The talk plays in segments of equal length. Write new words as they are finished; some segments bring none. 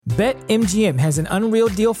BetMGM has an unreal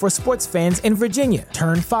deal for sports fans in Virginia.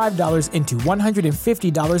 Turn $5 into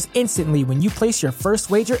 $150 instantly when you place your first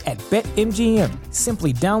wager at BetMGM.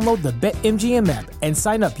 Simply download the BetMGM app and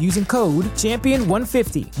sign up using code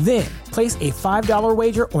Champion150. Then, place a $5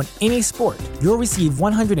 wager on any sport. You'll receive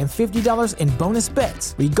 $150 in bonus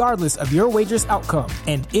bets, regardless of your wager's outcome.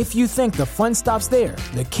 And if you think the fun stops there,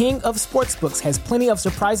 the King of Sportsbooks has plenty of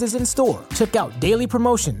surprises in store. Check out daily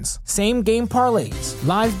promotions, same-game parlays,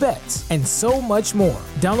 live bets, and so much more.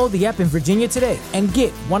 Download the app in Virginia today and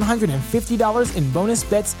get $150 in bonus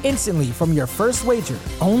bets instantly from your first wager.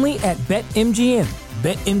 Only at BetMGM.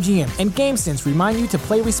 BetMGM and GameSense remind you to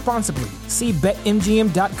play responsibly. See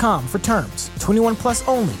BetMGM.com for terms. 21 plus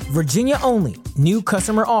only. Virginia only. New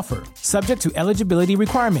customer offer. Subject to eligibility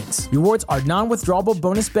requirements. Rewards are non-withdrawable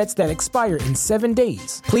bonus bets that expire in 7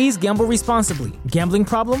 days. Please gamble responsibly. Gambling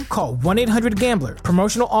problem? Call 1-800-GAMBLER.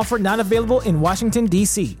 Promotional offer not available in Washington,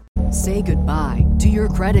 D.C. Say goodbye to your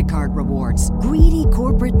credit card rewards. Greedy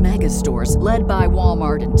corporate mega stores, led by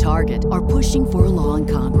Walmart and Target, are pushing for a law in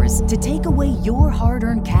Congress to take away your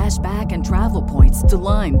hard-earned cash back and travel points to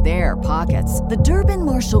line their pockets. The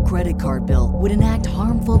Durbin-Marshall credit card bill would enact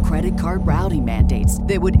harmful credit card routing mandates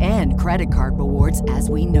that would end credit card rewards as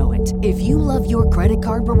we know it. If you love your credit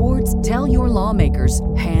card rewards, tell your lawmakers,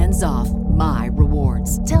 hands off my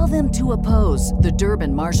rewards. Tell them to oppose the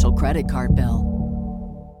Durbin-Marshall credit card bill.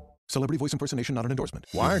 Celebrity voice impersonation not an endorsement.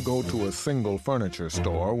 Why go to a single furniture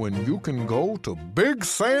store when you can go to Big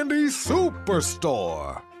Sandy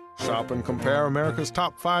Superstore? Shop and compare America's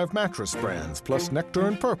top 5 mattress brands, plus Nectar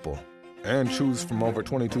and Purple. And choose from over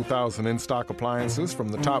 22,000 in-stock appliances from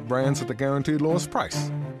the top brands at the guaranteed lowest price.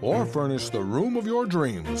 Or furnish the room of your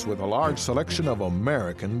dreams with a large selection of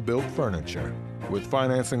American-built furniture. With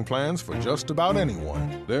financing plans for just about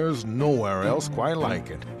anyone, there's nowhere else quite like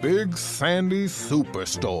it. Big Sandy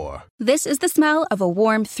Superstore. This is the smell of a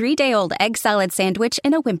warm 3-day-old egg salad sandwich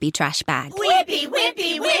in a wimpy trash bag. Wimpy,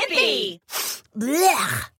 wimpy, wimpy!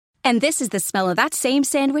 Blech! And this is the smell of that same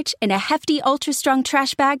sandwich in a hefty, ultra-strong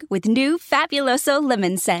trash bag with new Fabuloso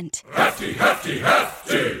lemon scent. Hefty, hefty,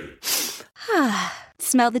 hefty!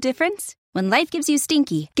 Smell the difference? When life gives you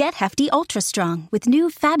stinky, get Hefty Ultra Strong with new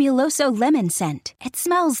Fabuloso lemon scent. It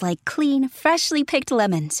smells like clean, freshly picked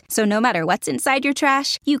lemons. So no matter what's inside your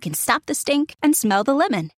trash, you can stop the stink and smell the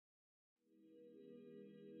lemon.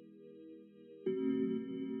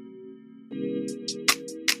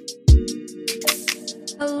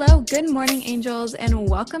 Hello, good morning, angels, and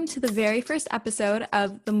welcome to the very first episode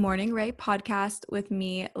of the Morning Ray podcast with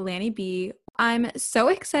me, Lanny B. I'm so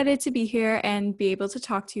excited to be here and be able to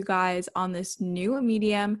talk to you guys on this new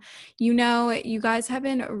medium. You know, you guys have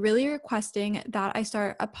been really requesting that I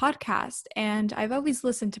start a podcast, and I've always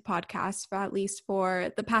listened to podcasts for at least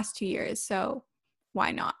for the past 2 years, so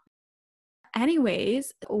why not?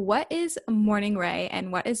 Anyways, what is Morning Ray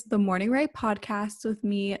and what is the Morning Ray podcast with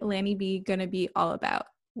me, Lanny B, gonna be all about?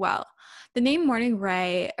 Well, the name Morning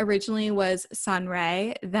Ray originally was Sun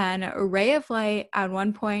Ray, then Ray of Light. At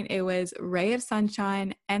one point, it was Ray of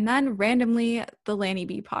Sunshine, and then randomly, the Lanny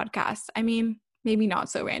B podcast. I mean, maybe not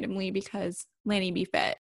so randomly because Lanny B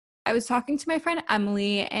fit. I was talking to my friend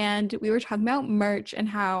Emily, and we were talking about merch and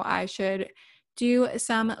how I should do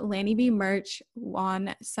some Lanny B merch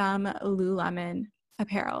on some Lululemon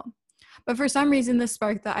apparel. But for some reason, this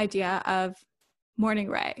sparked the idea of Morning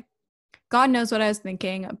Ray. God knows what I was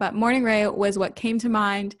thinking, but Morning Ray was what came to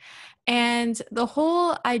mind. And the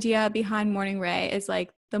whole idea behind Morning Ray is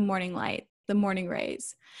like the morning light, the morning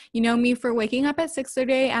rays. You know me for waking up at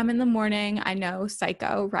 6:30 a.m. in the morning. I know,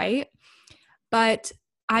 psycho, right? But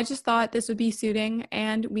I just thought this would be suiting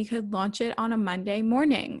and we could launch it on a Monday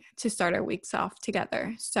morning to start our weeks off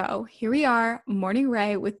together. So here we are, Morning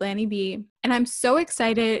Ray with Lanny B. And I'm so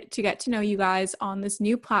excited to get to know you guys on this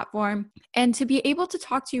new platform and to be able to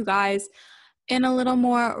talk to you guys in a little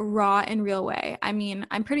more raw and real way. I mean,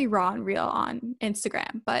 I'm pretty raw and real on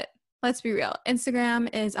Instagram, but let's be real. Instagram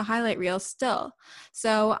is a highlight reel still.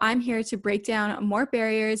 So I'm here to break down more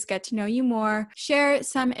barriers, get to know you more, share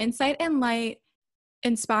some insight and light,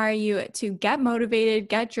 inspire you to get motivated,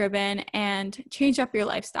 get driven, and change up your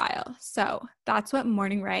lifestyle. So that's what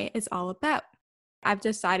Morning Ray is all about. I've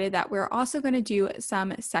decided that we're also going to do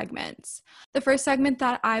some segments. The first segment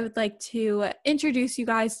that I would like to introduce you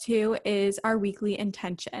guys to is our weekly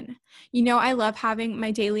intention. You know, I love having my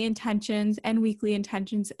daily intentions and weekly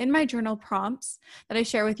intentions in my journal prompts that I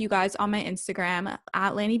share with you guys on my Instagram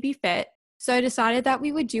at LannyBFit. So I decided that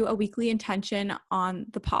we would do a weekly intention on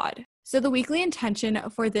the pod. So the weekly intention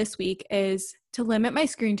for this week is to limit my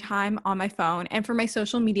screen time on my phone and for my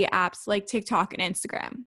social media apps like TikTok and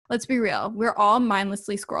Instagram. let's be real. We're all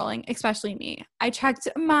mindlessly scrolling, especially me. I checked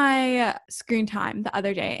my screen time the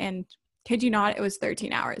other day and kid you not, it was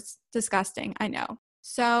 13 hours. Disgusting, I know.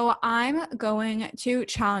 So I'm going to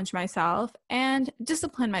challenge myself and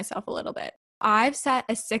discipline myself a little bit. I've set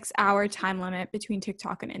a 6-hour time limit between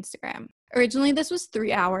TikTok and Instagram. Originally, this was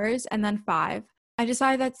 3 hours and then 5. I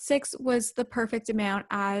decided that 6 was the perfect amount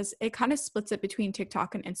as it kind of splits it between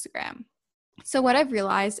TikTok and Instagram. So what I've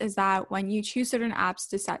realized is that when you choose certain apps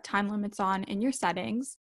to set time limits on in your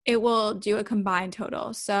settings, it will do a combined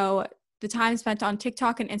total. So the time spent on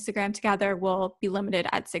TikTok and Instagram together will be limited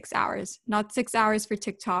at 6 hours, not 6 hours for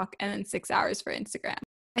TikTok and then 6 hours for Instagram.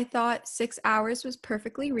 I thought 6 hours was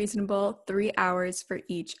perfectly reasonable, 3 hours for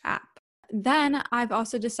each app. Then I've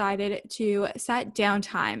also decided to set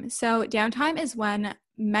downtime. So downtime is when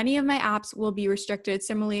many of my apps will be restricted,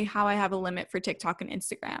 similarly how I have a limit for TikTok and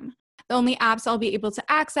Instagram. The only apps I'll be able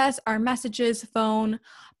to access are messages, phone,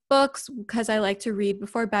 books, because I like to read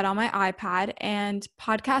before bed on my iPad, and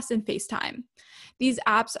podcasts and FaceTime. These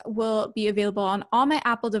apps will be available on all my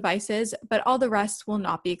Apple devices, but all the rest will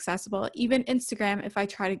not be accessible, even Instagram if I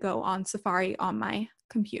try to go on Safari on my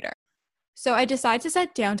computer. So I decided to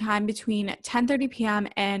set downtime between 10:30 p.m.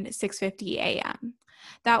 and 6:50 a.m.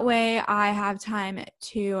 That way I have time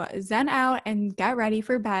to zen out and get ready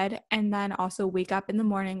for bed, and then also wake up in the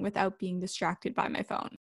morning without being distracted by my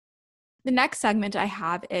phone. The next segment I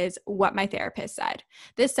have is What My Therapist Said.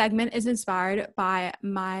 This segment is inspired by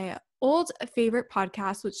my old favorite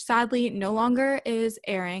podcast, which sadly no longer is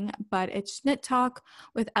airing, but it's Schnitt Talk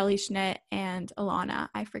with Ellie Schnitt and Alana.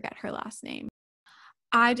 I forget her last name.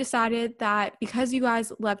 I decided that because you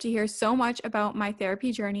guys love to hear so much about my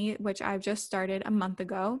therapy journey, which I've just started a month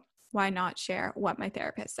ago, why not share what my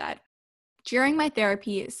therapist said? During my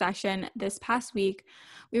therapy session this past week,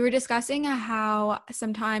 we were discussing how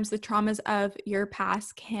sometimes the traumas of your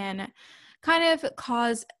past can kind of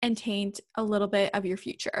cause and taint a little bit of your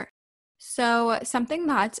future. So something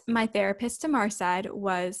that my therapist Tamar said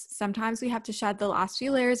was sometimes we have to shed the last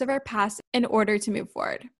few layers of our past in order to move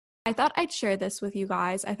forward. I thought I'd share this with you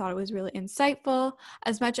guys. I thought it was really insightful.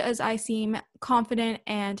 As much as I seem confident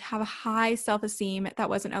and have a high self-esteem, that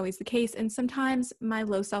wasn't always the case. And sometimes my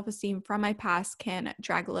low self-esteem from my past can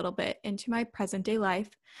drag a little bit into my present day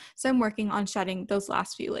life. So I'm working on shedding those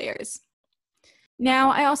last few layers.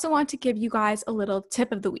 Now, I also want to give you guys a little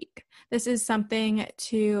tip of the week. This is something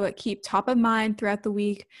to keep top of mind throughout the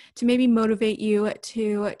week to maybe motivate you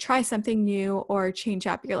to try something new or change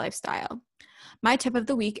up your lifestyle. My tip of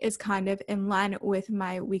the week is kind of in line with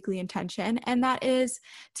my weekly intention, and that is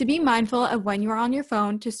to be mindful of when you're on your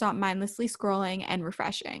phone to stop mindlessly scrolling and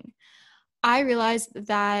refreshing. I realized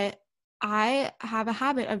that I have a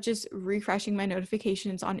habit of just refreshing my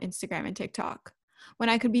notifications on Instagram and TikTok when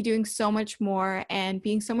I could be doing so much more and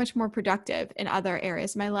being so much more productive in other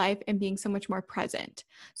areas of my life and being so much more present.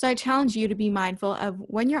 So I challenge you to be mindful of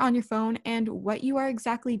when you're on your phone and what you are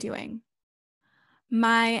exactly doing.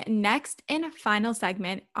 My next and final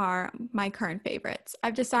segment are my current favorites.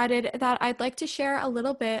 I've decided that I'd like to share a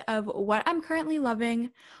little bit of what I'm currently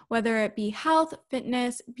loving, whether it be health,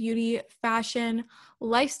 fitness, beauty, fashion,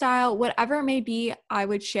 lifestyle, whatever it may be, I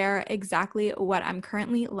would share exactly what I'm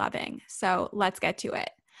currently loving. So let's get to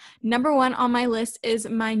it. Number 1 on my list is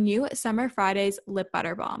my new Summer Fridays Lip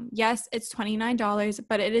Butter Balm. Yes, it's $29,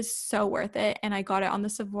 but it is so worth it, and I got it on the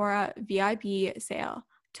Sephora VIP sale.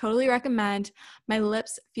 Totally recommend. My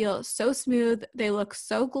lips feel so smooth. They look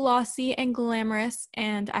so glossy and glamorous,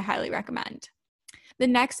 and I highly recommend. The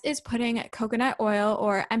next is putting coconut oil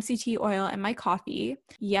or MCT oil in my coffee.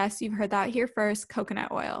 Yes, you've heard that here first, coconut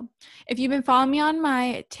oil. If you've been following me on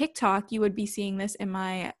my TikTok, you would be seeing this in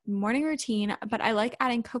my morning routine, but I like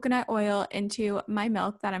adding coconut oil into my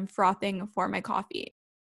milk that I'm frothing for my coffee.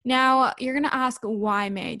 Now, you're going to ask, why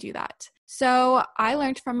may I do that? So I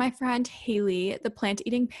learned from my friend Haley, the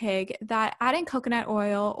plant-eating pig, that adding coconut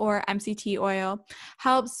oil or MCT oil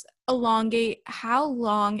helps elongate how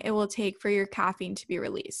long it will take for your caffeine to be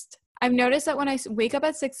released. I've noticed that when I wake up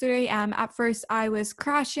at 6:30 a.m., at first I was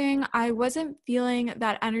crashing. I wasn't feeling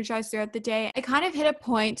that energized throughout the day. I kind of hit a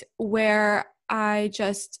point where I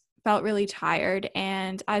just felt really tired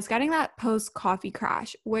and I was getting that post-coffee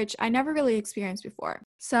crash, which I never really experienced before.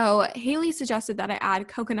 So Haley suggested that I add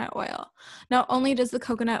coconut oil. Not only does the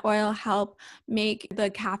coconut oil help make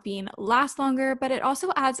the caffeine last longer, but it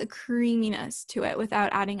also adds a creaminess to it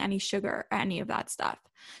without adding any sugar or any of that stuff.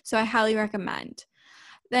 So I highly recommend.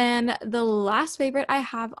 Then the last favorite I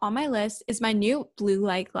have on my list is my new blue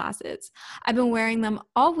light glasses. I've been wearing them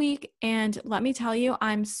all week, and let me tell you,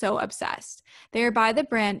 I'm so obsessed. They are by the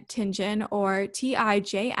brand Tingen or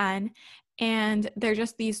Tijn, And they're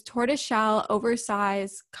just these tortoiseshell,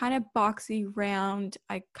 oversized, kind of boxy, round.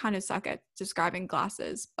 I kind of suck at describing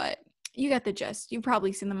glasses, but you get the gist. You've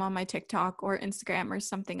probably seen them on my TikTok or Instagram or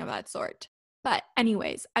something of that sort. But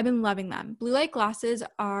anyways, I've been loving them. Blue light glasses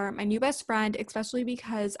are my new best friend, especially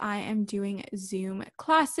because I am doing Zoom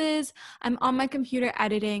classes. I'm on my computer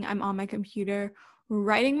editing. I'm on my computer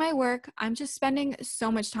writing my work. I'm just spending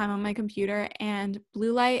so much time on my computer, and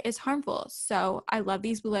blue light is harmful. So I love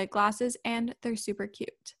these blue light glasses, and they're super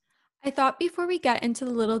cute. I thought before we get into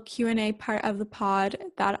the little Q&A part of the pod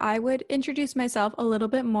that I would introduce myself a little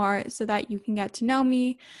bit more so that you can get to know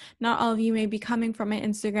me. Not all of you may be coming from my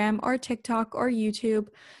Instagram or TikTok or YouTube,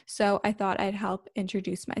 so I thought I'd help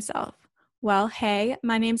introduce myself. Well, hey,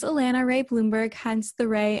 my name's Alana Ray Bloomberg, hence the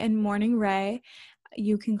Ray and Morning Ray.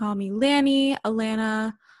 You can call me Lanny,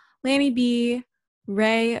 Alana, Lanny B,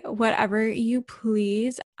 Ray, whatever you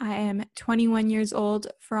please. I am 21 years old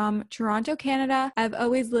from Toronto, Canada. I've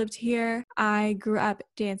always lived here. I grew up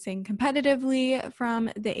dancing competitively from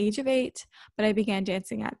the age of 8, but I began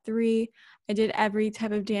dancing at 3. I did every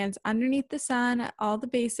type of dance underneath the sun, all the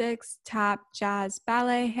basics: tap, jazz,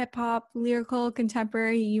 ballet, hip hop, lyrical,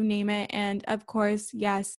 contemporary, you name it. And of course,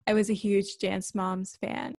 yes, I was a huge Dance Moms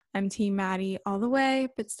fan. I'm Team Maddie all the way,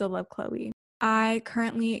 but still love Chloe. I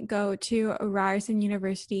currently go to Ryerson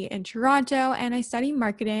University in Toronto, and I study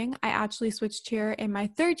marketing. I actually switched here in my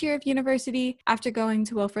 3rd year of university after going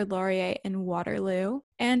to Wilfrid Laurier in Waterloo.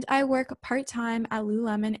 And I work part-time at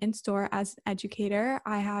Lululemon in-store as an educator.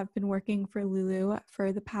 I have been working for Lulu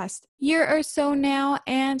for the past year or so now,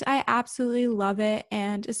 and I absolutely love it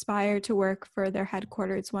and aspire to work for their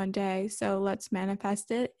headquarters one day. So let's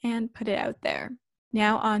manifest it and put it out there.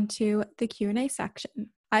 Now on to the Q&A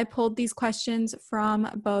section. I pulled these questions from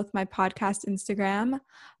both my podcast Instagram,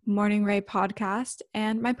 Morning Ray Podcast,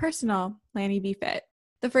 and my personal, Lanny B Fit.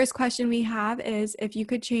 The first question we have is, if you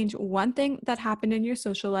could change one thing that happened in your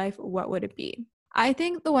social life, what would it be? I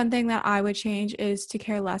think the one thing that I would change is to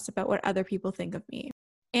care less about what other people think of me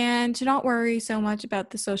and to not worry so much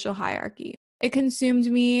about the social hierarchy. It consumed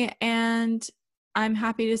me, and I'm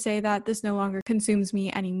happy to say that this no longer consumes me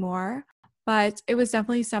anymore. But it was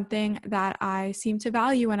definitely something that I seemed to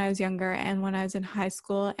value when I was younger and when I was in high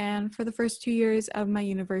school and for the first 2 years of my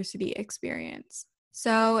university experience.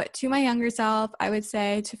 So to my younger self, I would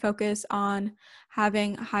say to focus on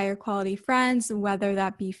having higher quality friends, whether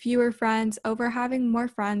that be fewer friends over having more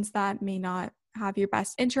friends that may not have your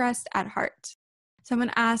best interest at heart.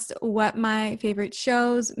 Someone asked what my favorite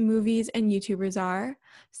shows, movies, and YouTubers are.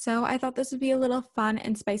 So I thought this would be a little fun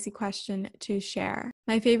and spicy question to share.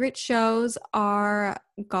 My favorite shows are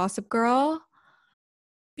Gossip Girl.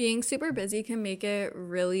 Being super busy can make it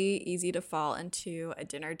really easy to fall into a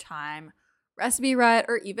dinner time recipe rut,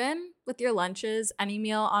 or even with your lunches. Any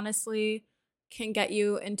meal, honestly, can get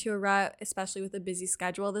you into a rut, especially with a busy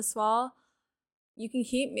schedule this fall. You can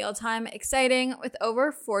keep mealtime exciting with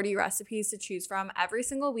over 40 recipes to choose from every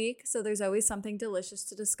single week, so there's always something delicious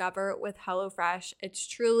to discover with HelloFresh. It's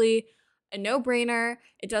truly a no-brainer.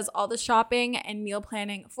 It does all the shopping and meal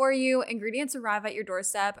planning for you. Ingredients arrive at your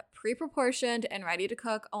doorstep, pre-proportioned and ready to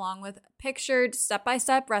cook, along with pictured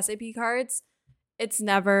step-by-step recipe cards. It's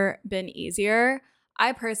never been easier.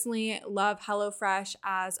 I personally love HelloFresh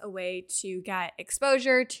as a way to get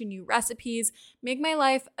exposure to new recipes, make my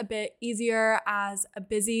life a bit easier as a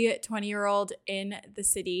busy 20-year-old in the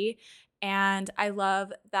city. And I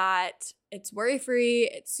love that it's worry-free,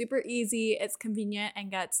 it's super easy, it's convenient, and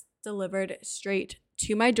gets delivered straight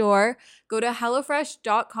to my door. Go to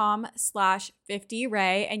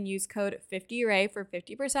hellofresh.com/50ray and use code 50ray for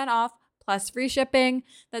 50% off plus free shipping.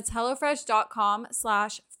 That's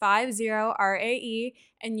hellofresh.com/50RAE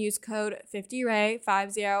and use code 50ray,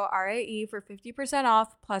 50RAE for 50%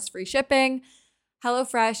 off plus free shipping.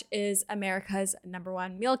 HelloFresh is America's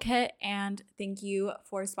 #1 meal kit, and thank you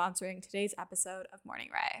for sponsoring today's episode of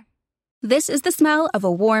Morning Ray. This is the smell of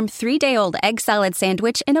a warm 3-day-old egg salad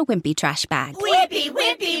sandwich in a wimpy trash bag. Wimpy,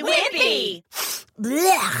 wimpy, wimpy!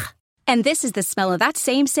 Blech. And this is the smell of that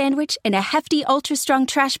same sandwich in a hefty, ultra-strong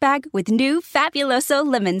trash bag with new Fabuloso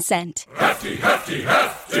lemon scent. Hefty, hefty,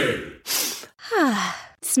 hefty!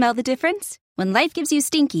 Smell the difference? When life gives you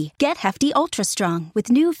stinky, get Hefty Ultra Strong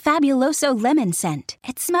with new Fabuloso lemon scent.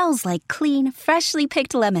 It smells like clean, freshly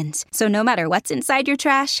picked lemons. So no matter what's inside your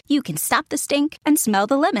trash, you can stop the stink and smell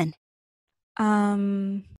the lemon.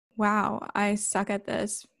 Wow, I suck at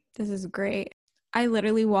this. This is great. I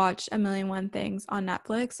literally watched A Million One Things on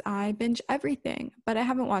Netflix. I binge everything, but I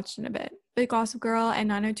haven't watched in a bit. But Gossip Girl and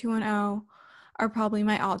 90210 are probably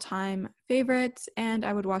my all-time favorites, and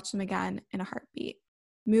I would watch them again in a heartbeat.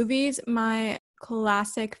 Movies, my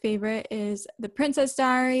classic favorite is The Princess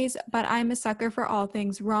Diaries, but I'm a sucker for all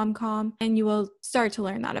things rom-com, and you will start to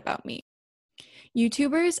learn that about me.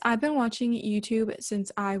 YouTubers, I've been watching YouTube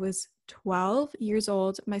since I was 12 years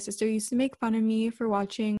old. My sister used to make fun of me for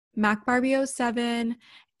watching Mac Barbie 07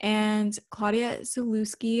 and Claudia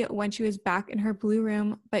Sulewski when she was back in her blue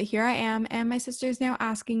room, but here I am, and my sister is now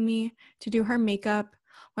asking me to do her makeup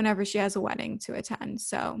whenever she has a wedding to attend.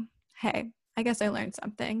 So, hey, I guess I learned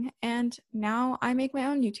something, and now I make my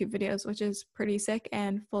own YouTube videos, which is pretty sick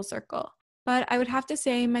and full circle. But I would have to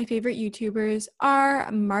say my favorite YouTubers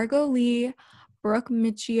are Margot Lee, Brooke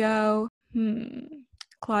Miccio,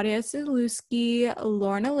 Claudia Sulewski,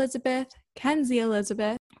 Lauren Elizabeth, Kenzie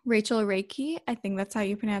Elizabeth, Rachel Reiki, I think that's how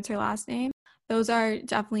you pronounce her last name. Those are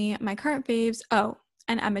definitely my current faves. Oh,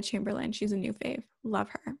 and Emma Chamberlain, she's a new fave. Love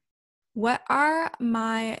her. What are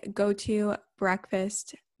my go-to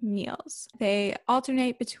breakfast meals? They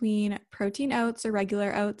alternate between protein oats or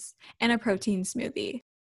regular oats and a protein smoothie.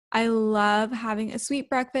 I love having a sweet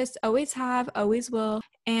breakfast, always have, always will,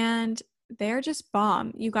 and they're just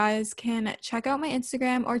bomb. You guys can check out my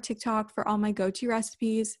Instagram or TikTok for all my go-to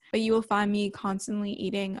recipes, but you will find me constantly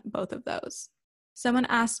eating both of those. Someone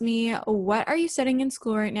asked me, what are you studying in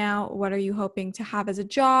school right now? What are you hoping to have as a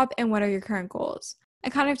job? And what are your current goals? I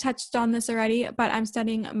kind of touched on this already, but I'm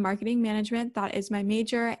studying marketing management. That is my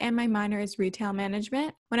major, and my minor is retail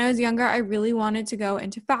management. When I was younger, I really wanted to go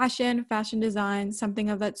into fashion design, something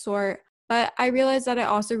of that sort. But I realized that I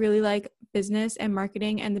also really like business and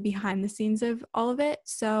marketing and the behind the scenes of all of it.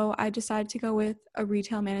 So I decided to go with a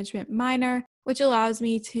retail management minor, which allows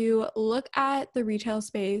me to look at the retail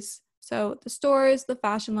space. So the stores, the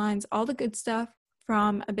fashion lines, all the good stuff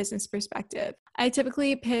from a business perspective. I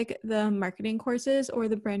typically pick the marketing courses or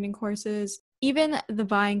the branding courses, even the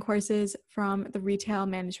buying courses from the retail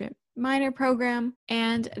management minor program,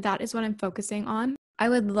 and that is what I'm focusing on. I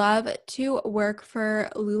would love to work for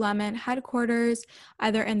Lululemon headquarters,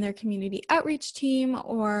 either in their community outreach team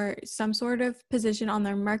or some sort of position on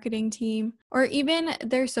their marketing team, or even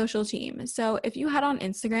their social team. So if you head on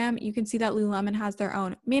Instagram, you can see that Lululemon has their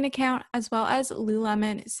own main account as well as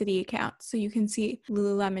Lululemon City account. So you can see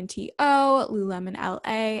Lululemon TO, Lululemon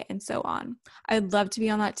LA, and so on. I'd love to be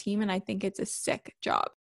on that team, and I think it's a sick job.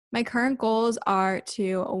 My current goals are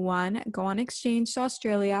to, 1, go on exchange to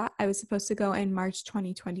Australia. I was supposed to go in March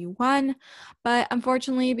 2021, but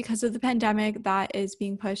unfortunately, because of the pandemic, that is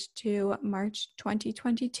being pushed to March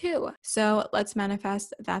 2022. So let's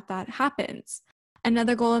manifest that happens.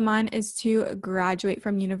 Another goal of mine is to graduate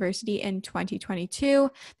from university in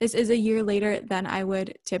 2022. This is a year later than I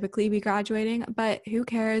would typically be graduating, but who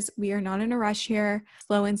cares? We are not in a rush here.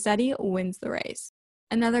 Slow and steady wins the race.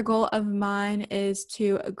 Another goal of mine is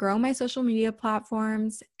to grow my social media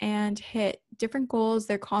platforms and hit different goals.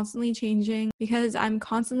 They're constantly changing because I'm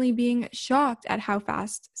constantly being shocked at how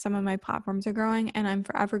fast some of my platforms are growing, and I'm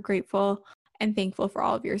forever grateful and thankful for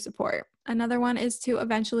all of your support. Another one is to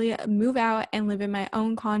eventually move out and live in my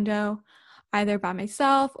own condo, either by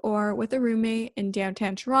myself or with a roommate in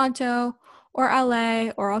downtown Toronto or LA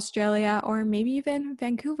or Australia or maybe even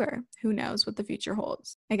Vancouver. Who knows what the future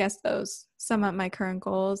holds? I guess those sum up my current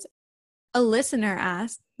goals. A listener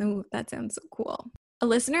asked, oh, that sounds so cool. A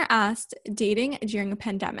listener asked, dating during a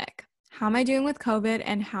pandemic. How am I doing with COVID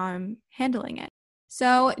and how I'm handling it?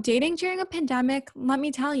 So dating during a pandemic, let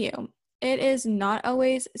me tell you, it is not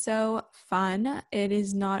always so fun. It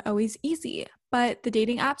is not always easy, but the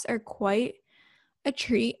dating apps are quite a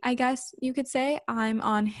treat, I guess you could say. I'm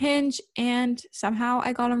on Hinge and somehow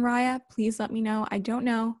I got on Raya. Please let me know. I don't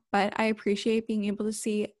know, but I appreciate being able to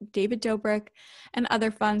see David Dobrik and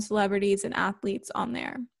other fun celebrities and athletes on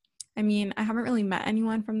there. I mean, I haven't really met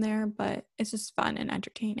anyone from there, but it's just fun and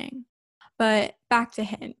entertaining. But back to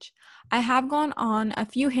Hinge. I have gone on a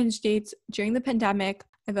few Hinge dates during the pandemic.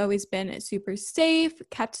 I've always been super safe,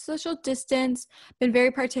 kept social distance, been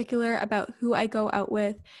very particular about who I go out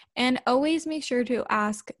with, and always make sure to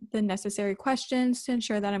ask the necessary questions to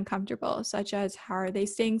ensure that I'm comfortable, such as how are they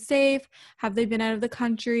staying safe? Have they been out of the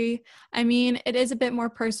country? I mean, it is a bit more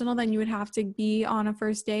personal than you would have to be on a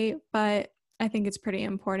first date, but I think it's pretty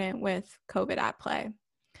important with COVID at play.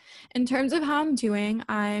 In terms of how I'm doing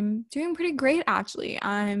pretty great actually.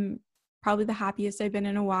 I'm probably the happiest I've been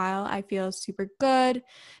in a while. I feel super good,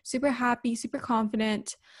 super happy, super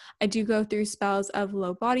confident. I do go through spells of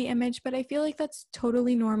low body image, but I feel like that's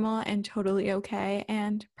totally normal and totally okay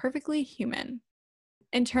and perfectly human.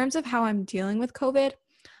 In terms of how I'm dealing with COVID,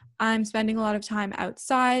 I'm spending a lot of time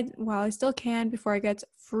outside while I still can before it gets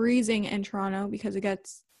freezing in Toronto because it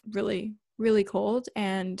gets really, really cold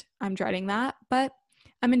and I'm dreading that. But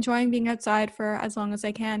I'm enjoying being outside for as long as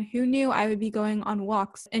I can. Who knew I would be going on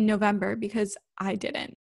walks in November, because I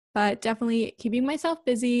didn't. But definitely keeping myself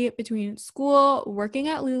busy between school, working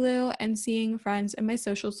at Lulu, and seeing friends in my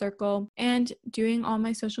social circle, and doing all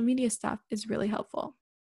my social media stuff is really helpful.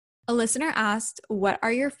 A listener asked, what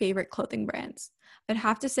are your favorite clothing brands? I'd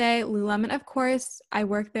have to say Lululemon, of course. I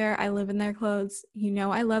work there. I live in their clothes. You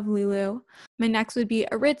know I love Lulu. My next would be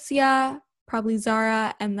Aritzia, probably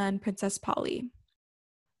Zara, and then Princess Polly.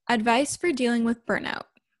 Advice for dealing with burnout.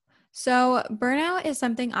 So burnout is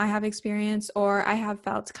something I have experienced or I have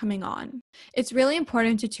felt coming on. It's really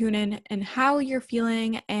important to tune in how you're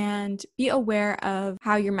feeling and be aware of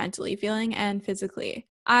how you're mentally feeling and physically.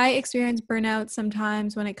 I experience burnout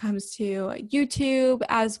sometimes when it comes to YouTube,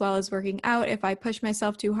 as well as working out if I push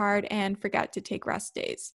myself too hard and forget to take rest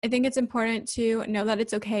days. I think it's important to know that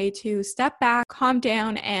it's okay to step back, calm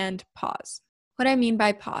down, and pause. What I mean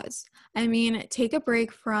by pause, I mean take a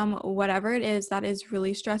break from whatever it is that is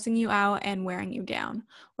really stressing you out and wearing you down,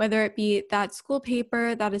 whether it be that school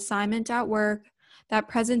paper, that assignment at work, that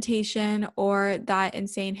presentation, or that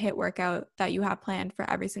insane HIIT workout that you have planned for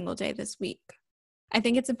every single day this week. I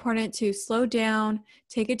think it's important to slow down,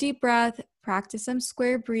 take a deep breath, practice some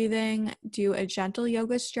square breathing, do a gentle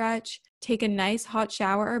yoga stretch, take a nice hot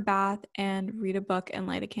shower or bath, and read a book and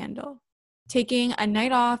light a candle. Taking a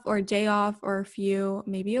night off or a day off or a few,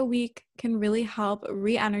 maybe a week, can really help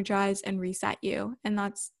re-energize and reset you. And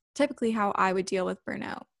that's typically how I would deal with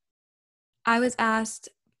burnout. I was asked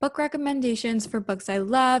book recommendations for books I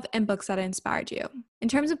love and books that inspired you. In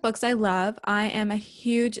terms of books I love, I am a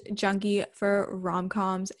huge junkie for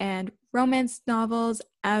rom-coms and romance novels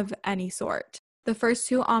of any sort. The first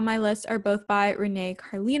two on my list are both by Renee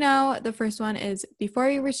Carlino. The first one is Before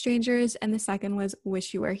We Were Strangers, and the second was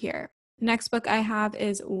Wish You Were Here. The next book I have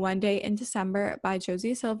is One Day in December by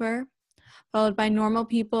Josie Silver, followed by Normal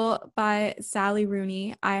People by Sally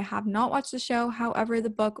Rooney. I have not watched the show, however,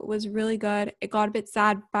 the book was really good. It got a bit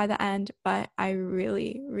sad by the end, but I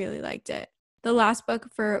really, really liked it. The last book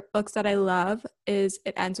for books that I love is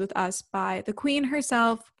It Ends With Us by the Queen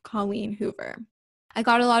herself, Colleen Hoover. I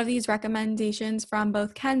got a lot of these recommendations from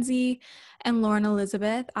both Kenzie and Lauren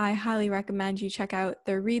Elizabeth. I highly recommend you check out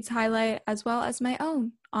their Reads highlight as well as my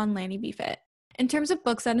own on Lanny BFit. In terms of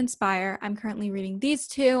books that inspire, I'm currently reading these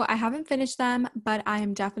two. I haven't finished them, but I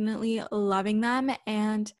am definitely loving them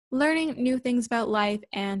and learning new things about life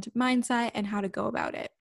and mindset and how to go about it.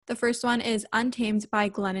 The first one is Untamed by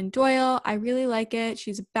Glennon Doyle. I really like it.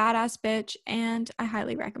 She's a badass bitch, and I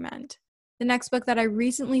highly recommend. The next book that I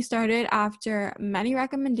recently started after many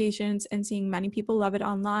recommendations and seeing many people love it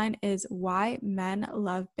online is Why Men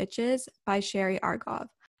Love Bitches by Sherry Argov.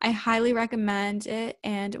 I highly recommend it,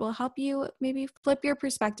 and it will help you maybe flip your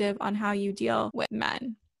perspective on how you deal with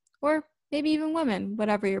men, or maybe even women,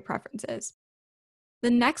 whatever your preference is. The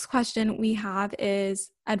next question we have is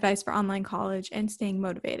advice for online college and staying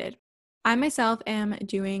motivated. I myself am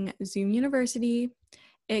doing Zoom University.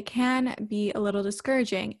 It can be a little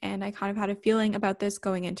discouraging, and I kind of had a feeling about this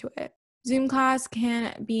going into it. Zoom class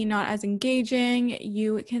can be not as engaging.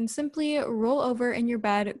 You can simply roll over in your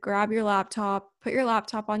bed, grab your laptop, put your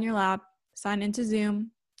laptop on your lap, sign into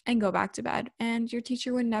Zoom, and go back to bed, and your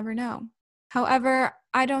teacher would never know. However,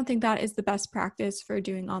 I don't think that is the best practice for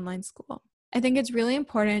doing online school. I think it's really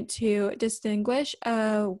important to distinguish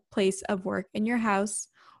a place of work in your house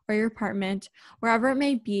or your apartment, wherever it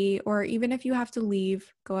may be, or even if you have to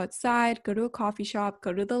leave, go outside, go to a coffee shop,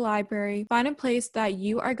 go to the library, find a place that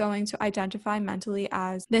you are going to identify mentally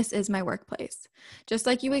as, this is my workplace. Just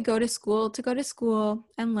like you would go to school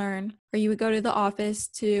and learn, or you would go to the office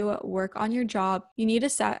to work on your job, you need to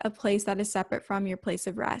set a place that is separate from your place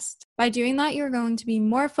of rest. By doing that, you're going to be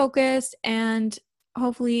more focused and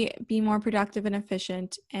hopefully be more productive and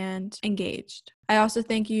efficient and engaged. I also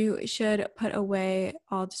think you should put away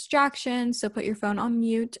all distractions. So put your phone on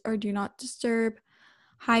mute or do not disturb,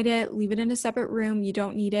 hide it, leave it in a separate room. You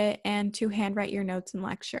don't need it, and to handwrite your notes and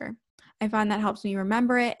lecture. I find that helps me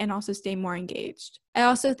remember it and also stay more engaged. I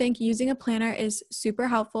also think using a planner is super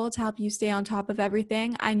helpful to help you stay on top of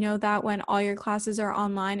everything. I know that when all your classes are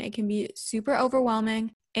online, it can be super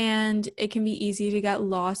overwhelming and it can be easy to get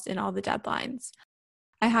lost in all the deadlines.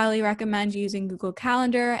 I highly recommend using Google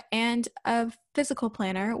Calendar and a physical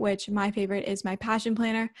planner, which my favorite is my Passion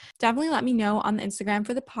Planner. Definitely let me know on the Instagram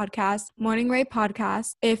for the podcast, Morning Ray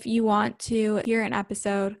Podcast, if you want to hear an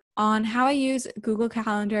episode on how I use Google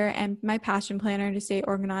Calendar and my Passion Planner to stay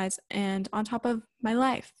organized and on top of my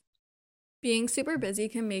life. Being super busy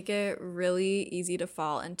can make it really easy to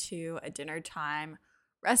fall into a dinner time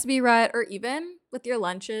recipe rut, or even with your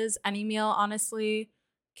lunches. Any meal, honestly,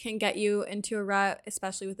 can get you into a rut,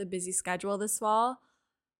 especially with a busy schedule this fall.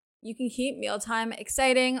 You can keep mealtime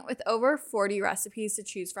exciting with over 40 recipes to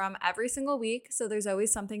choose from every single week, so there's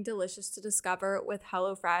always something delicious to discover with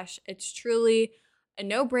HelloFresh. It's truly a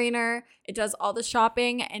no-brainer. It does all the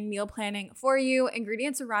shopping and meal planning for you.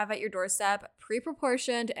 Ingredients arrive at your doorstep,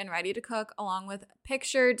 pre-proportioned and ready to cook, along with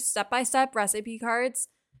pictured step-by-step recipe cards.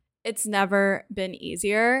 It's never been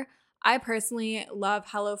easier. I personally love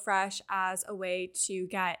HelloFresh as a way to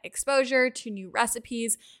get exposure to new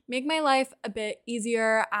recipes, make my life a bit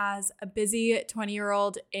easier as a busy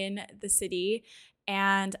 20-year-old in the city.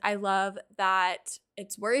 And I love that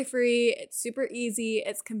it's worry-free, it's super easy,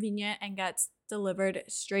 it's convenient, and gets delivered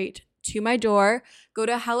straight to my door. Go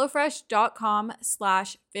to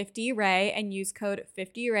HelloFresh.com/50Ray and use code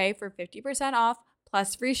 50Ray for 50% off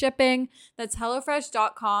plus free shipping. That's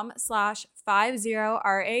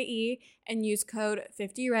HelloFresh.com/50RAE and use code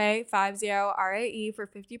 50Ray, 50RAE for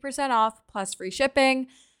 50% off plus free shipping.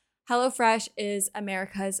 HelloFresh is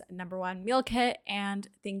America's #1 meal kit, and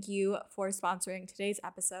thank you for sponsoring today's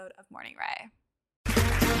episode of Morning Ray.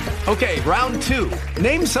 Okay, round 2.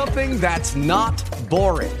 Name something that's not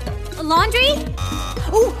boring. A laundry?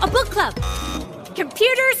 Ooh, a book club.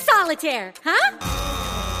 Computer solitaire, huh?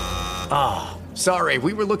 Ah, sorry,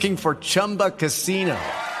 we were looking for Chumba Casino.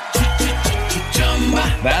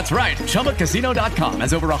 That's right, ChumbaCasino.com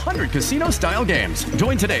has over 100 casino-style games.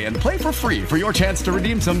 Join today and play for free for your chance to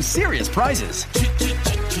redeem some serious prizes.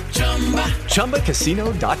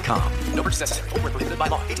 ChumbaCasino.com. No purchase necessary. Void where prohibited by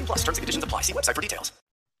law. 18+ terms and conditions apply. See website for details.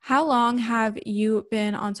 How long have you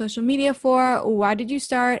been on social media for? Why did you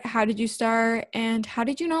start? How did you start? And how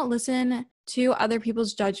did you not listen to other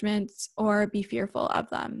people's judgments or be fearful of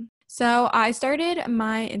them? So I started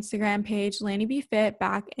my Instagram page, Lanny Be Fit,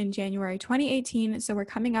 back in January 2018. So we're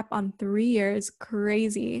coming up on 3 years.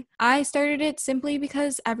 Crazy. I started it simply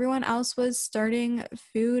because everyone else was starting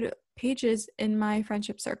food pages in my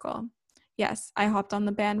friendship circle. Yes, I hopped on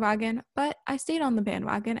the bandwagon, but I stayed on the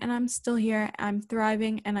bandwagon and I'm still here. I'm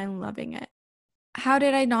thriving and I'm loving it. How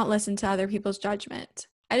did I not listen to other people's judgment?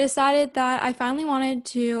 I decided that I finally wanted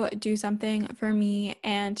to do something for me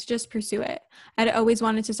and to just pursue it. I'd always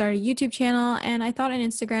wanted to start a YouTube channel, and I thought an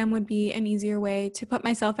Instagram would be an easier way to put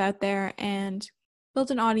myself out there and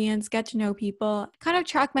build an audience, get to know people, kind of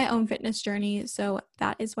track my own fitness journey. So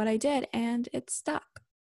that is what I did, and it stuck.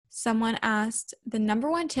 Someone asked the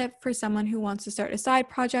 #1 tip for someone who wants to start a side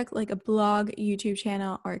project like a blog, YouTube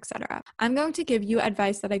channel, or etc. I'm going to give you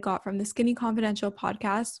advice that I got from the Skinny Confidential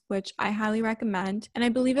podcast, which I highly recommend, and I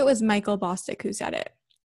believe it was Michael Bostic who said it.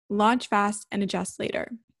 Launch fast and adjust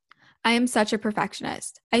later. I am such a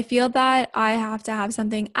perfectionist. I feel that I have to have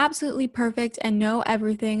something absolutely perfect and know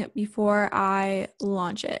everything before I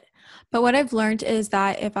launch it. But what I've learned is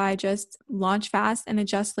that if I just launch fast and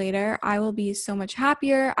adjust later, I will be so much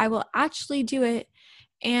happier. I will actually do it,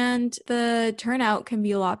 and the turnout can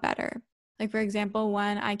be a lot better. Like, for example,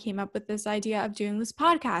 when I came up with this idea of doing this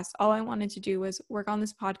podcast, all I wanted to do was work on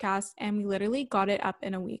this podcast, and we literally got it up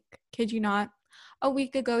in a week. Kid you not. A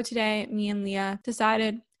week ago today, me and Leah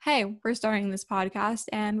decided, hey, we're starting this podcast,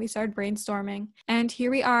 and we started brainstorming. And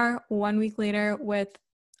here we are 1 week later with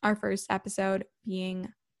our first episode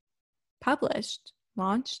being published,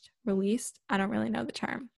 launched, released. I don't really know the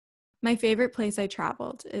term. My favorite place I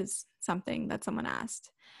traveled is something that someone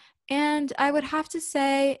asked. And I would have to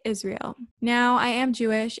say Israel. Now, I am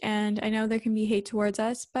Jewish, and I know there can be hate towards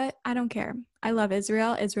us, but I don't care. I love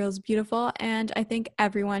Israel. Israel's beautiful, and I think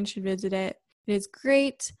everyone should visit it. It is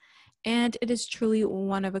great, and it is truly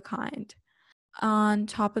one of a kind. On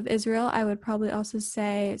top of Israel, I would probably also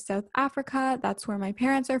say South Africa. That's where my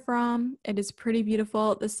parents are from. It is pretty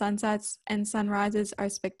beautiful. The sunsets and sunrises are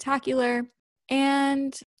spectacular.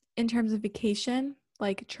 And in terms of vacation,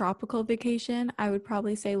 like tropical vacation, I would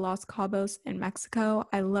probably say Los Cabos in Mexico.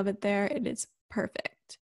 I love it there. It is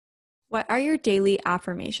perfect. What are your daily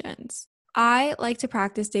affirmations? I like to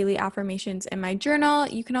practice daily affirmations in my journal.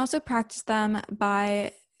 You can also practice them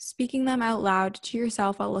by speaking them out loud to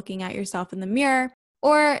yourself while looking at yourself in the mirror.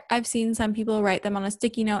 Or I've seen some people write them on a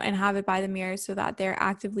sticky note and have it by the mirror so that they're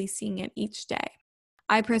actively seeing it each day.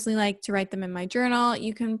 I personally like to write them in my journal.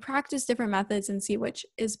 You can practice different methods and see which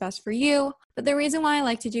is best for you. But the reason why I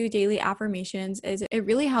like to do daily affirmations is it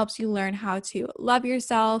really helps you learn how to love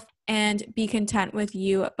yourself and be content with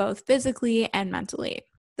you both physically and mentally.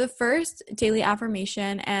 The first daily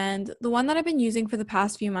affirmation, and the one that I've been using for the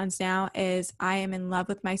past few months now, is I am in love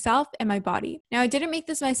with myself and my body. Now, I didn't make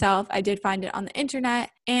this myself. I did find it on the internet,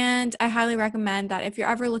 and I highly recommend that if you're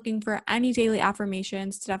ever looking for any daily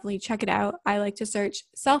affirmations, to definitely check it out. I like to search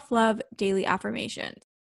self-love daily affirmations.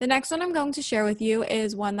 The next one I'm going to share with you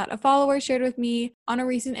is one that a follower shared with me on a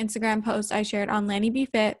recent Instagram post I shared on Lanny Be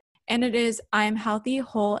Fit, and it is, I am healthy,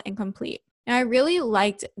 whole, and complete. Now, I really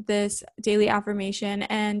liked this daily affirmation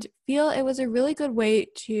and feel it was a really good way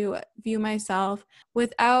to view myself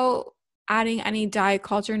without adding any diet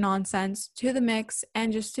culture nonsense to the mix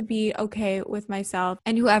and just to be okay with myself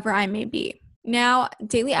and whoever I may be. Now,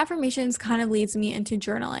 daily affirmations kind of leads me into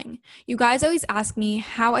journaling. You guys always ask me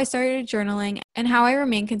how I started journaling and how I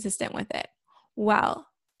remain consistent with it. Well,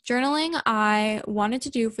 journaling I wanted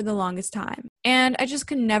to do for the longest time, and I just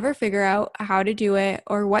could never figure out how to do it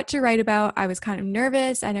or what to write about. I was kind of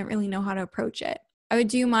nervous. I didn't really know how to approach it. I would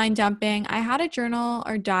do mind dumping. I had a journal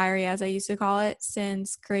or diary, as I used to call it,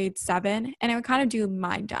 since grade 7, and I would kind of do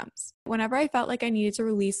mind dumps. Whenever I felt like I needed to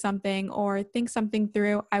release something or think something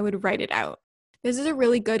through, I would write it out. This is a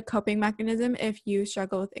really good coping mechanism if you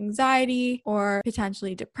struggle with anxiety or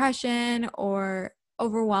potentially depression or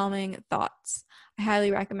overwhelming thoughts. I highly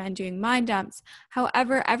recommend doing mind dumps.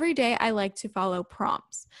 However, every day I like to follow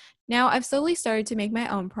prompts. Now, I've slowly started to make my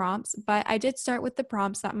own prompts, but I did start with the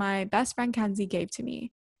prompts that my best friend Kenzie gave to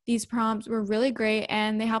me. These prompts were really great,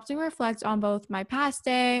 and they helped me reflect on both my past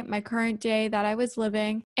day, my current day that I was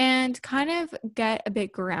living, and kind of get a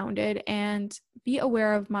bit grounded and be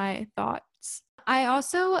aware of my thoughts. I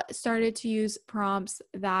also started to use prompts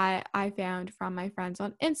that I found from my friends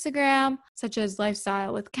on Instagram, such as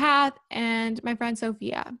Lifestyle with Kath and my friend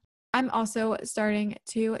Sophia. I'm also starting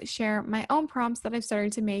to share my own prompts that I've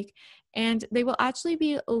started to make, and they will actually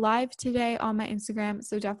be live today on my Instagram,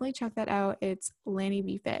 so definitely check that out. It's Lanny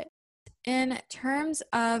Be Fit. In terms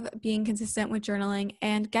of being consistent with journaling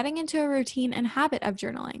and getting into a routine and habit of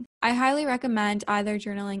journaling, I highly recommend either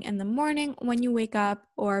journaling in the morning when you wake up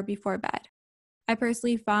or before bed. I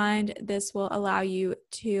personally find this will allow you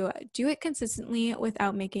to do it consistently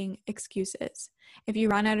without making excuses. If you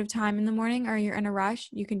run out of time in the morning or you're in a rush,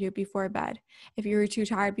 you can do it before bed. If you're too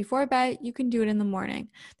tired before bed, you can do it in the morning.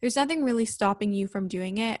 There's nothing really stopping you from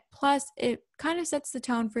doing it. Plus, it kind of sets the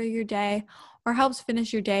tone for your day or helps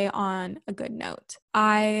finish your day on a good note.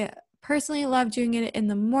 I personally love doing it in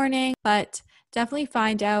the morning, but definitely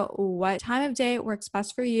find out what time of day works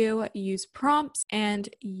best for you. Use prompts and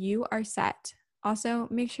you are set. Also,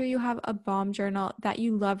 make sure you have a bomb journal that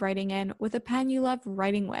you love writing in with a pen you love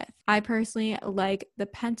writing with. I personally like the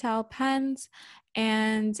Pentel pens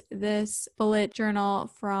and this bullet journal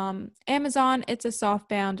from Amazon. It's a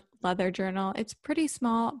softbound leather journal. It's pretty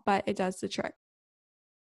small, but it does the trick.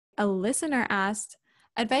 A listener asked,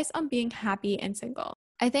 advice on being happy and single.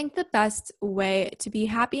 I think the best way to be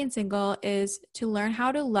happy and single is to learn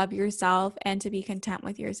how to love yourself and to be content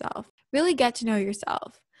with yourself. Really get to know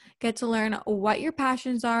yourself. Get to learn what your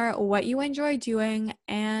passions are, what you enjoy doing,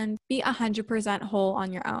 and be 100% whole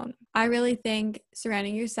on your own. I really think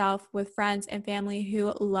surrounding yourself with friends and family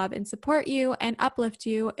who love and support you and uplift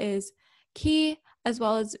you is key, as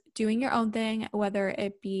well as doing your own thing, whether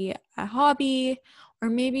it be a hobby or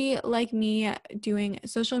maybe like me, doing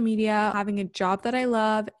social media, having a job that I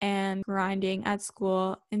love, and grinding at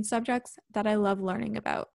school in subjects that I love learning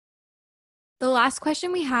about. The last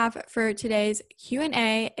question we have for today's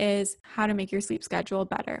Q&A is how to make your sleep schedule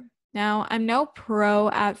better. Now, I'm no pro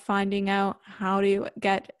at finding out how to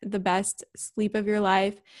get the best sleep of your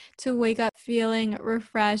life to wake up feeling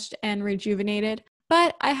refreshed and rejuvenated,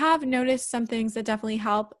 but I have noticed some things that definitely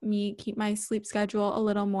help me keep my sleep schedule a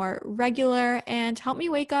little more regular and help me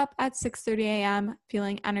wake up at 6:30 a.m.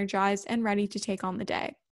 feeling energized and ready to take on the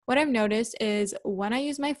day. What I've noticed is when I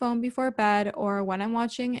use my phone before bed or when I'm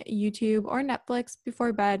watching YouTube or Netflix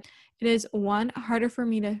before bed, it is 1, harder for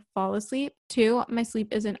me to fall asleep, 2, my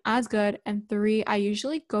sleep isn't as good, and 3, I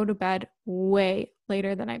usually go to bed way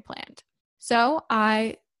later than I planned. So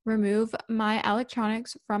I remove my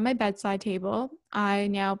electronics from my bedside table. I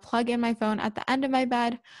now plug in my phone at the end of my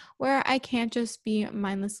bed where I can't just be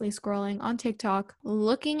mindlessly scrolling on TikTok,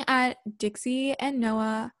 looking at Dixie and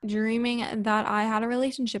Noah, dreaming that I had a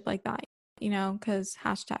relationship like that, because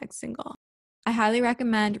 #single. I highly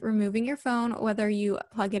recommend removing your phone, whether you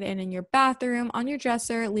plug it in your bathroom, on your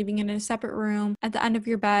dresser, leaving it in a separate room, at the end of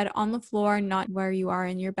your bed, on the floor, not where you are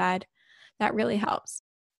in your bed. That really helps.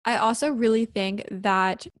 I also really think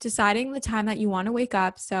that deciding the time that you want to wake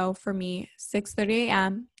up, so for me, 6:30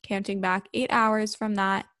 a.m., counting back 8 hours from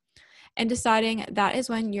that, and deciding that is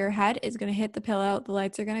when your head is going to hit the pillow, the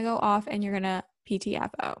lights are going to go off, and you're going to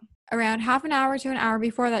PTFO. Around half an hour to an hour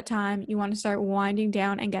before that time, you want to start winding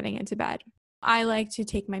down and getting into bed. I like to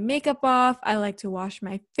take my makeup off. I like to wash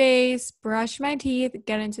my face, brush my teeth,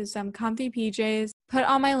 get into some comfy PJs, put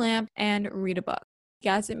on my lamp, and read a book.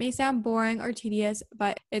 Yes, it may sound boring or tedious,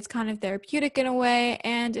 but it's kind of therapeutic in a way,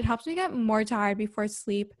 and it helps me get more tired before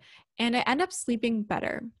sleep, and I end up sleeping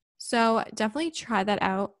better. So definitely try that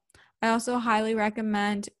out. I also highly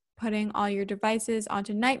recommend putting all your devices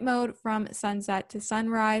onto night mode from sunset to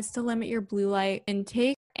sunrise to limit your blue light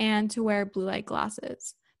intake and to wear blue light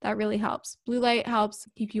glasses. That really helps. Blue light helps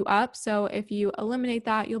keep you up, so if you eliminate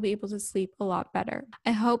that, you'll be able to sleep a lot better.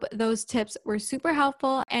 I hope those tips were super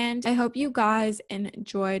helpful, and I hope you guys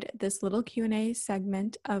enjoyed this little Q&A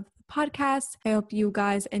segment of the podcast. I hope you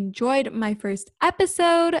guys enjoyed my first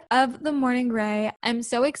episode of The Morning Ray. I'm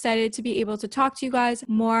so excited to be able to talk to you guys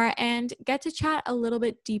more and get to chat a little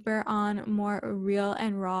bit deeper on more real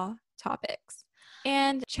and raw topics.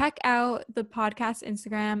 And check out the podcast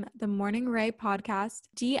Instagram, The Morning Ray Podcast.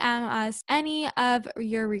 DM us any of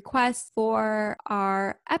your requests for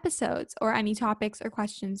our episodes or any topics or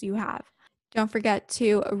questions you have. Don't forget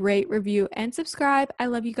to rate, review, and subscribe. I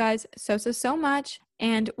love you guys so much,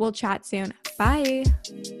 and we'll chat soon. Bye.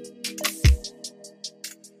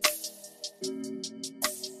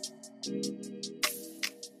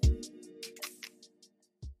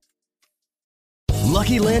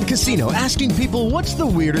 Lucky Land Casino, asking people, what's the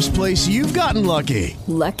weirdest place you've gotten lucky?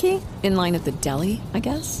 Lucky? In line at the deli, I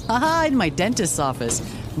guess? Aha, in my dentist's office.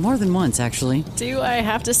 More than once, actually. Do I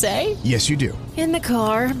have to say? Yes, you do. In the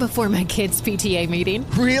car before my kids' PTA meeting.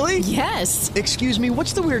 Really? Yes. Excuse me,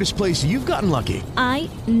 what's the weirdest place you've gotten lucky? I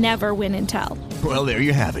never win and tell. Well, there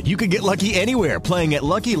you have it. You can get lucky anywhere, playing at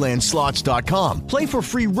LuckyLandSlots.com. Play for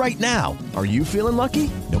free right now. Are you feeling lucky?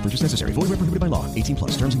 No purchase necessary. Void where prohibited by law.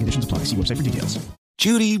 18+. Terms and conditions apply. See website for details.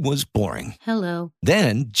 Judy was boring. Hello.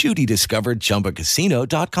 Then Judy discovered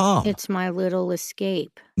ChumbaCasino.com. It's my little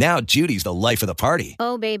escape. Now Judy's the life of the party.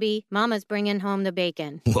 Oh, baby, mama's bringing home the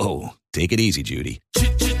bacon. Whoa, take it easy, Judy.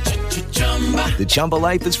 The Chumba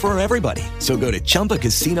life is for everybody. So go to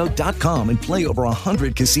ChumbaCasino.com and play over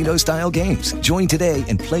 100 casino-style games. Join today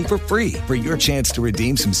and play for free for your chance to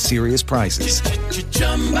redeem some serious prizes.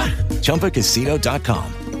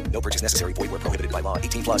 ChumbaCasino.com. No purchase necessary. Void where prohibited by law.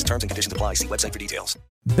 18+. Terms and conditions apply. See website for details.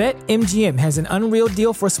 BetMGM has an unreal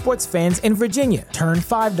deal for sports fans in Virginia. Turn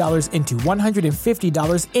 $5 into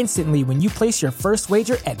 $150 instantly when you place your first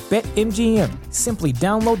wager at BetMGM. Simply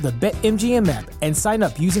download the BetMGM app and sign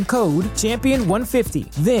up using code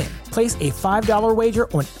Champion150. Then place a $5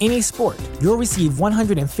 wager on any sport. You'll receive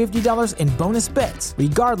 $150 in bonus bets,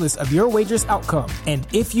 regardless of your wager's outcome. And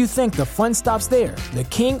if you think the fun stops there, the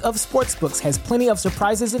King of Sportsbooks has plenty of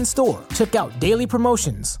surprises in store. Check out daily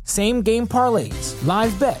promotions, same game parlays,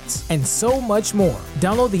 live bets, and so much more.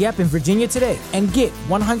 Download the app in Virginia today and get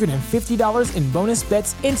 $150 in bonus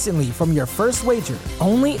bets instantly from your first wager.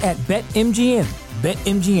 Only at BetMGM.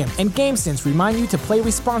 BetMGM and GameSense remind you to play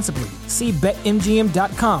responsibly. See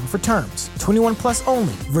BetMGM.com for terms. 21 plus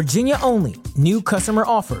only. Virginia only. New customer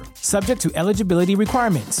offer. Subject to eligibility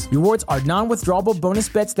requirements. Rewards are non-withdrawable bonus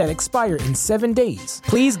bets that expire in 7 days.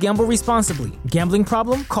 Please gamble responsibly. Gambling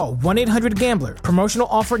problem? Call 1-800-GAMBLER. Promotional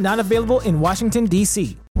offer not available in Washington,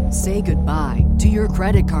 D.C. Say goodbye to your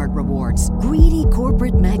credit card rewards. Greedy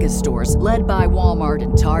corporate mega stores, led by Walmart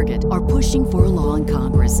and Target, are pushing for a law in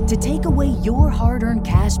Congress to take away your hard-earned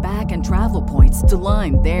cash back and travel points to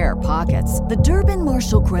line their pockets. The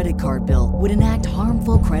Durbin-Marshall credit card bill would enact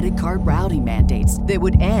harmful credit card routing mandates that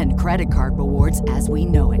would end credit card rewards as we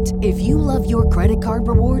know it. If you love your credit card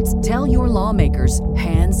rewards, tell your lawmakers,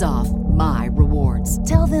 hands off my rewards.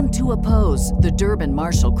 Tell them to oppose the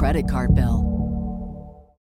Durbin-Marshall credit card bill.